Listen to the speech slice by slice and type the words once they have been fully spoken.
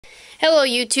Hello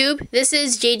YouTube, this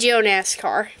is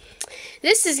jgonascar.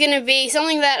 This is going to be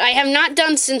something that I have not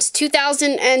done since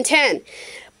 2010.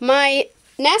 My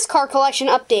NASCAR collection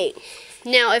update.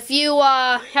 Now, if you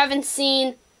haven't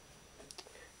seen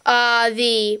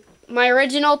my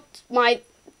original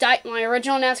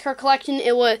NASCAR collection,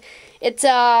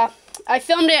 I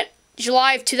filmed it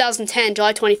July of 2010,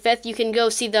 July 25th. You can go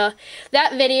see that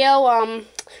video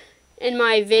in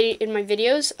my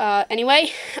videos.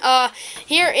 Anyway,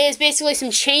 here is basically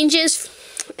some changes,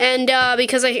 and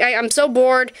because I'm so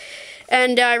bored,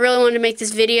 and I really wanted to make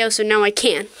this video, so now I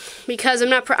can, because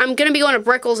I'm gonna be going to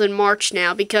Brickell's in March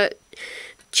now, because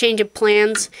change of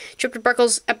plans. Trip to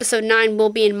Brickell's episode 9 will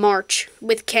be in March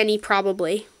with Kenny,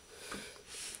 probably.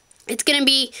 It's gonna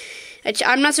be,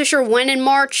 I'm not so sure when in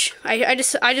March. I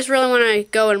just really want to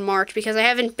go in March because I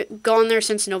haven't gone there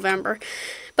since November.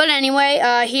 But anyway,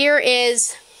 here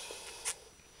is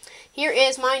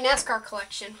my NASCAR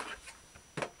collection.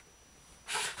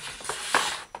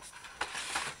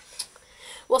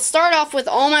 We'll start off with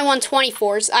all my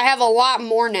 124s. I have a lot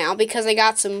more now because I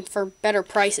got some for better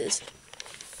prices.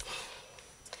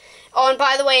 Oh, and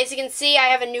by the way, as you can see, I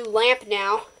have a new lamp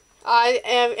now.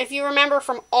 If you remember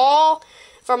from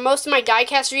most of my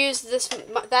diecast reviews,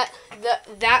 that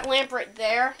lamp right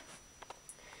there,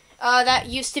 that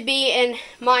used to be in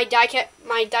my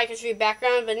diecast review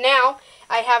background, but now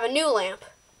I have a new lamp.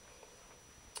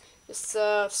 This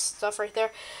stuff right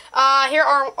there. Here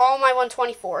are all my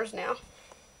 124s now.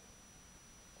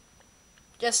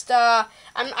 Just I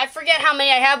forget how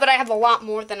many I have, but I have a lot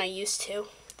more than I used to.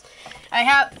 I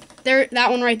have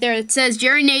that one right there. It says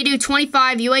Jerry Nadeau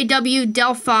 25 UAW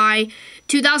Delphi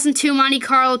 2002 Monte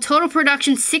Carlo, total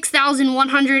production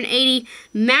 6,180,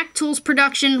 Mac Tools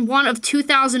production 1 of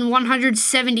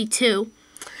 2,172.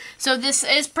 So this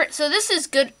is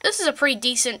good. This is a pretty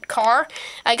decent car.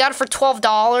 I got it for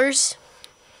 $12.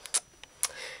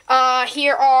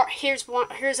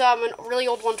 Here's a really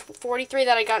old 143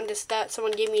 that I got that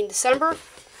someone gave me in December.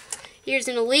 Here's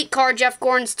an elite car, Jeff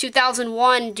Gordon's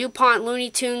 2001 DuPont Looney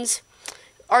Tunes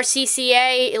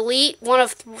RCCA Elite, 1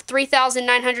 of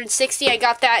 3,960. I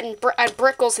got that at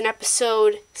Brickell's in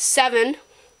episode 7.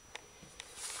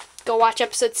 Go watch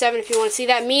episode 7 if you want to see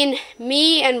that. Me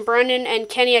and Brendan and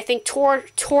Kenny, I think, tore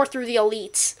through the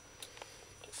Elites.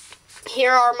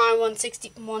 Here are my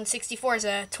 164 is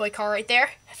a toy car right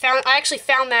there. I actually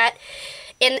found that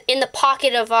in the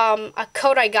pocket of a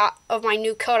coat I got, of my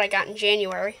new coat I got in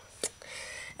January.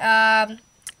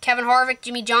 Kevin Harvick,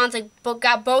 Jimmy Johns, I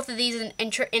got both of these in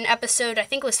episode, I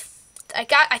think I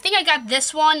got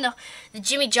this one, the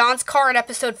Jimmy Johns car in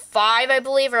episode 5, I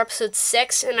believe, or episode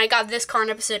 6, and I got this car in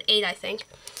episode 8, I think.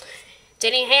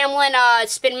 Denny Hamlin,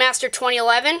 Spin Master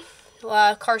 2011,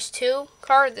 Cars 2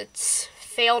 car, that's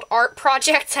failed art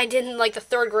project I did in like the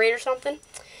 3rd grade or something.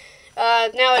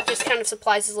 Now it just kind of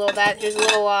supplies a little that. Here's a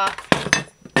little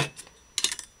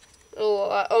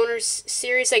owner's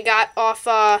series I got off.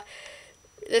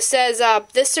 This says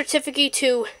this certificate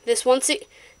to this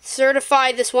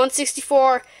certified this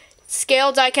 164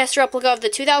 scale diecast replica of the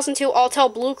 2002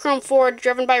 Altel Blue Chrome Ford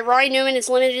driven by Ryan Newman is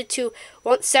limited to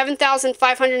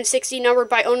 7,560 numbered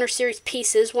by owner series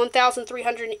pieces,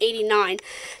 1,389.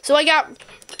 So I got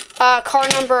car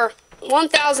number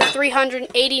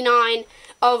 1,389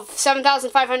 of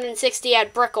 7,560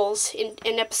 at Brickell's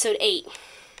in episode 8.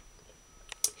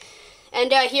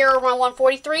 And here are my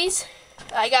 143s.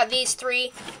 I got these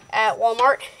 3 at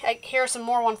Walmart. Here are some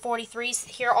more 143s.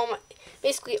 Here are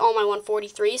basically all my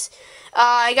 143s.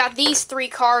 I got these 3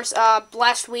 cars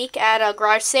last week at a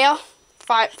garage sale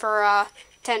for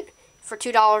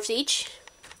 $2 each.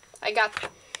 I got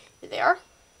there.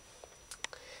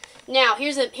 Now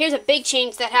here's a big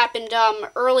change that happened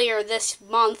earlier this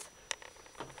month.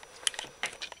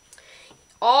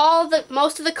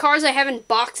 Most of the cars I have in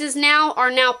boxes now are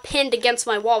now pinned against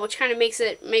my wall, which kind of makes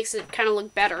it kind of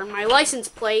look better. My license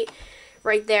plate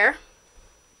right there,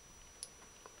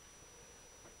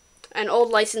 an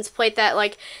old license plate that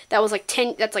was like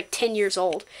 10 years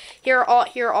old. Here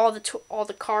are all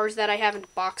the cars that I have in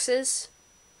boxes,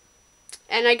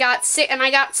 and I got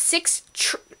 6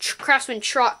 Craftsman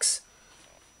trucks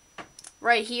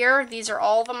right here. These are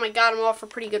all of them. I got them all for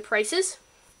pretty good prices.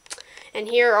 And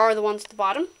here are the ones at the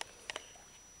bottom.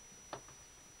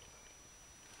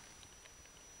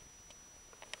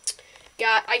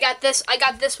 I got this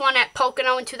one at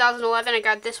Pocono in 2011. I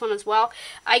got this one as well.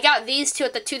 I got these 2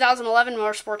 at the 2011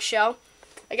 Motorsports Show.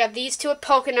 I got these 2 at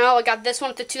Pocono. I got this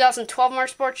one at the 2012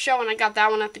 Motorsports Show, and I got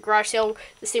that one at the garage sale,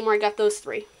 the same where I got those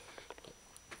 3.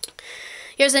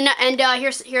 Here's some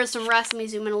rest. Let me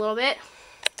zoom in a little bit.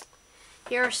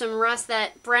 Here are some rest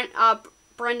that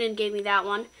Brendan gave me that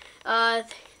one. That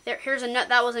was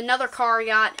another car I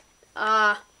got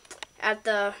at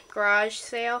the garage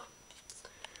sale.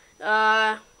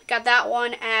 Got that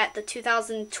one at the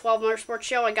 2012 Motorsports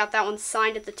Show. I got that one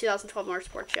signed at the 2012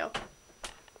 Motorsports Show.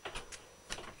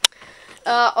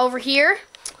 Over here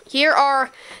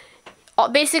are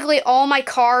basically all my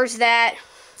cars that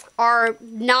are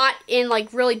not in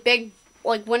like really big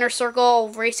like Winter Circle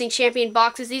Racing Champion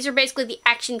boxes. These are basically the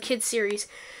Action Kids series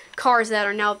cars that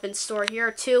are now been stored. Here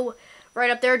are two right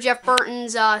up there. Jeff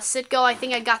Burton's Citgo. I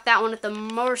think I got that one at the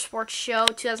Motorsports Show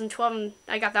 2012, and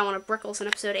I got that one at Brickles in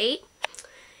episode 8.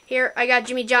 Here I got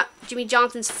Jimmy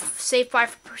Johnson's Save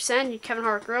 5%, Kevin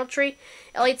Hart Grill Tree.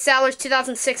 Elliott Sadler's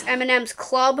 2006 M&M's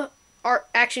Club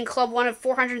Action Club 1 of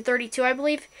 432, I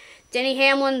believe. Denny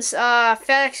Hamlin's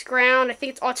FedEx Ground. I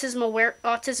think it's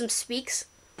Autism Speaks.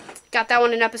 Got that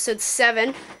one in episode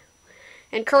 7.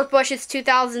 And Kurt Busch's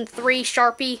 2003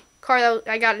 Sharpie car that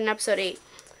I got in episode 8.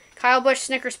 Kyle Busch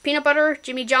Snickers Peanut Butter.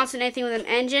 Jimmy Johnson Anything with an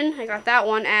Engine. I got that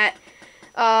one at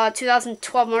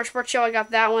 2012 Motorsports Show. I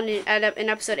got that one in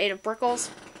episode 8 of Brickles.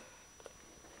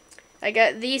 I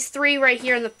got these three right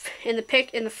here in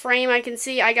the frame. I can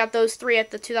see I got those three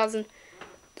at the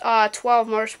 2012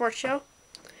 Motorsports Show.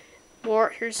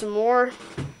 Here's some more.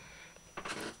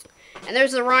 And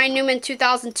there's the Ryan Newman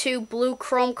 2002 Blue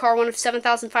Chrome car, one of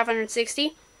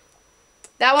 7,560.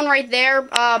 That one right there,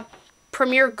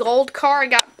 Premier Gold car. I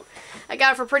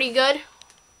got it for pretty good.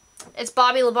 It's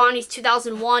Bobby Labonte's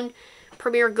 2001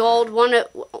 Premier Gold, one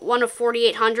of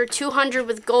 4,800, 200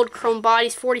 with gold chrome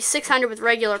bodies, 4,600 with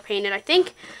regular painted. I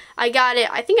think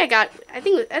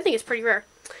it's pretty rare.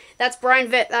 That's Brian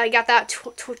Vitt. I got that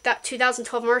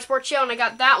 2012 Motorsports Show, and I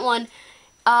got that one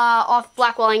off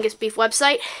Blackwell Angus Beef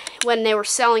website when they were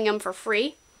selling them for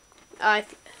free. I'd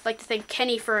like to thank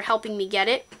Kenny for helping me get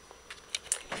it.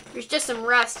 Here's just some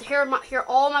rest. Here are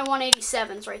all my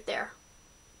 187s right there.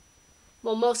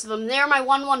 Well, most of them. There are my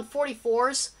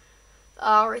 144s.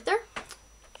 Right there.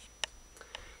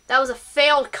 That was a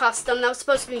failed custom. That was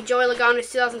supposed to be Joey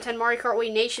Logano's 2010 Mario Kart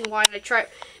Wii Nationwide. I tried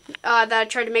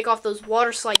to make off those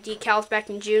water slide decals back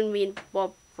in June.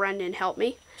 Brendan helped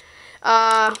me.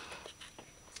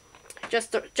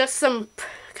 Just some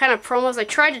kind of promos. I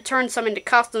tried to turn some into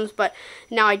customs, but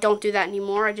now I don't do that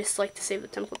anymore. I just like to save the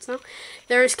templates now.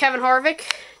 There's Kevin Harvick.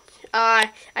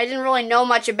 I didn't really know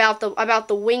much about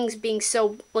the wings being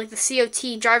so, like the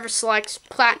COT driver selects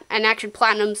and Action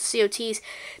Platinum COTs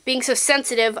being so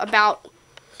sensitive about.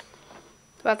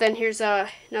 But then here's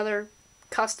another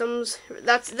customs.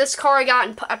 That's this car I got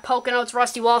at Pocono.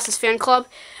 Rusty Wallace's fan club.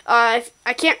 You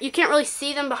can't really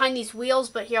see them behind these wheels,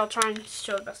 but here I'll try and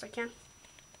show the best I can.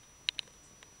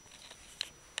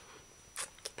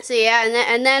 So yeah,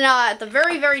 and then at the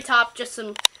very top, just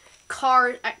some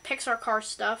Pixar car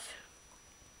stuff.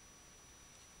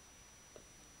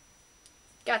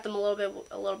 Got them a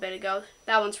little bit ago.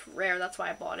 That one's rare, that's why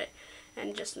I bought it.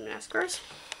 And just some NASCARs.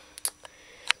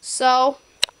 So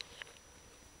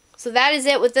that is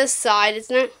it with this side,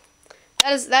 isn't it?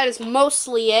 That is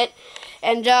mostly it.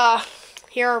 And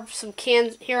here are some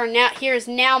cans. Here is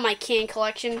now my can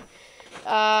collection.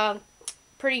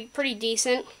 Pretty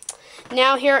decent.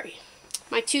 Now here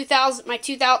my 2000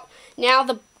 now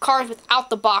the cars without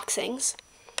the boxings.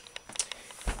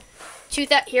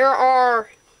 Here are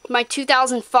my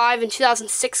 2005 and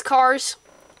 2006 cars.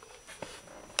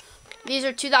 These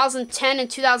are 2010 and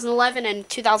 2011 and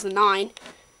 2009.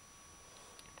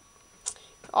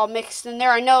 All mixed in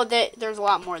there. I know that there's a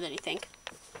lot more than you think.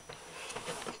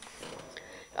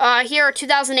 Here are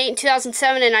 2008 and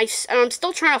 2007, and I'm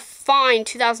still trying to find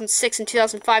 2006 and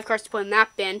 2005 cars to put in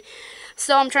that bin.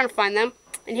 So I'm trying to find them.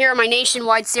 And here are my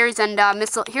nationwide series, and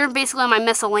here are basically my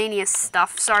miscellaneous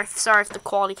stuff. Sorry if the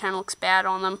quality kind of looks bad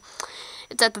on them.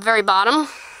 It's at the very bottom.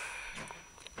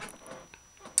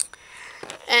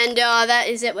 And that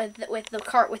is it with the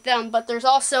cart with them. But there's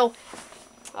also,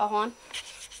 hold on.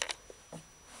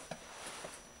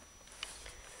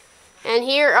 And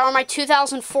here are my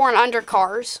 2004 and under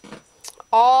cars.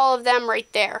 All of them right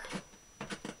there.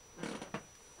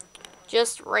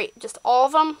 Just all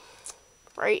of them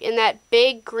right in that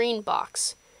big green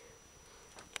box.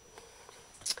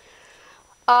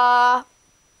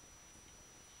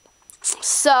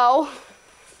 So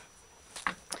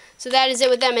that is it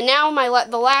with them. And now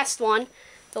the last one,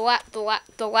 the last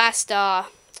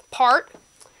part,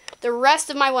 the rest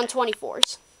of my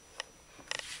 124s.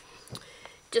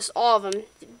 Just all of them.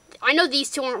 I know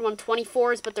these two aren't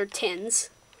 124s, but they're tins.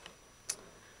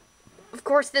 Of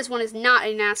course, this one is not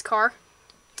a NASCAR.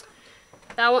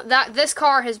 This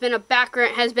car has been a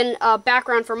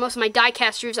background for most of my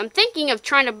diecast reviews. I'm thinking of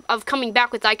coming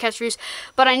back with diecast reviews,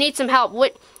 but I need some help.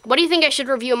 What do you think I should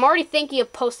review? I'm already thinking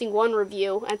of posting one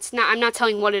review. I'm not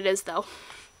telling what it is though.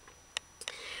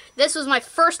 This was my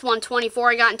first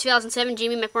 124 I got in 2007.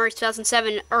 Jamie McMurray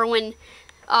 2007 Irwin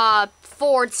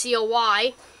Ford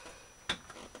COY.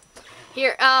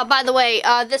 Here, by the way,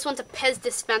 this one's a Pez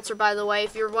dispenser. By the way,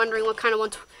 if you're wondering what kind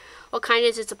it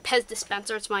is, it's a Pez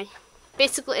dispenser. It's my,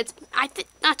 basically, it's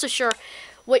not so sure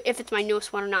if it's my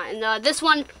newest one or not. And this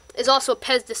one is also a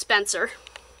Pez dispenser.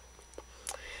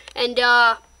 And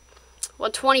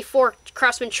 124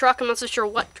 Craftsman truck. I'm not so sure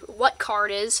what car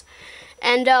it is.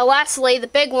 And lastly, the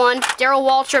big one, Darrell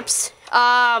Waltrip's.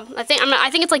 I think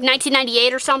it's like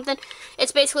 1998 or something.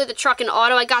 It's basically the truck and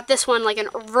auto. I got this one in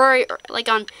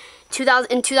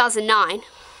 2009.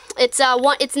 It's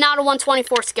not a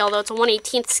 124 scale though. It's a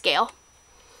 1/18 scale.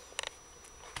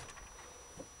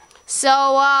 So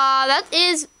that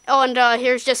is. Oh, and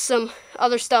here's just some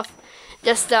other stuff.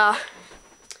 Just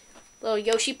little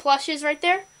Yoshi plushes right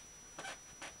there.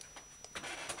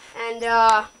 And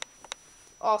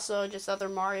also just other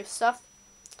Mario stuff.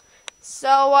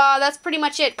 So that's pretty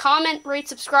much it. Comment, rate,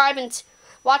 subscribe, and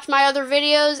watch my other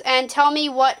videos, and tell me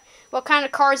what kind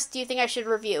of cars do you think I should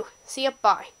review. See ya,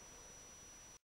 bye.